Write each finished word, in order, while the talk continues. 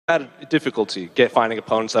had difficulty finding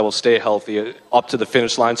opponents that will stay healthy up to the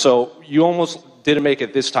finish line. So you almost didn't make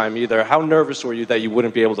it this time either. How nervous were you that you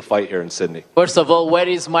wouldn't be able to fight here in Sydney? First of all, where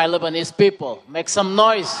is my Lebanese people? Make some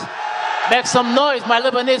noise. Make some noise, my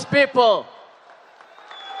Lebanese people.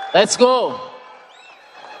 Let's go.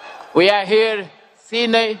 We are here,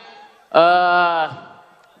 Sydney.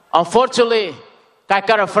 Unfortunately,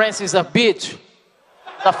 Kaikara France is a bitch.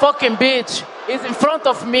 The fucking bitch is in front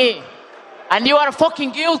of me. And you are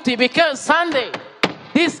fucking guilty because Sunday,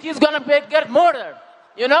 this kid's gonna get murdered.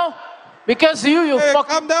 You know? Because you hey,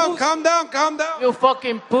 fucking calm down. You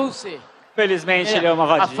fucking pussy. Felizmente ele é uma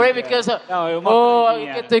rodinha. Afraid because I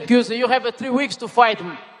get accused. You have 3 weeks to fight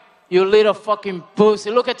him. You little fucking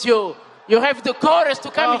pussy. Look at you. You have the courage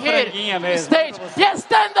to come here to stage. Yes,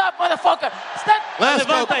 stand up, motherfucker. Stand the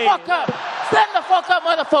fuck up. Stand the fuck up,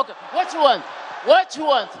 motherfucker. What you want? What you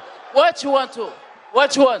want? What you want to?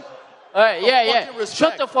 What you want? Yeah.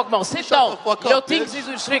 Shut the fuck down. Sit down. Your things is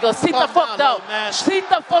restricted. Sit the fuck down. Sit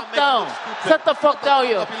the fuck down. Sit the fuck down,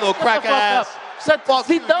 you. Little crack ass. Sit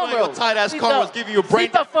down, bro. Tight ass car was giving you a brain.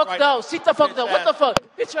 Sit the fuck down. Sit the fuck down. What the fuck?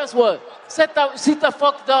 Bitch ass what? Sit the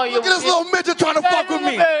fuck down, you. Look at this little midget trying to fuck with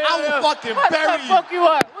me. I will fucking bury you. What the fuck you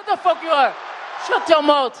are? What the fuck you are? Shut your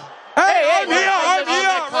mouth. Hey, I'm here.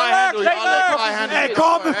 Relax. Hey,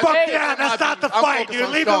 calm the fuck down. That's not the fight, dude.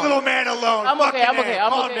 Leave the little man alone. I'm okay.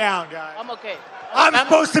 Calm down, guys. I'm okay. I'm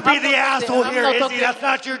supposed to be the asshole here, Izzy. That's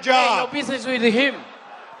not your job. Hey, no business with him.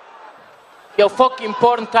 Your fucking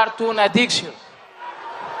porn cartoon addiction.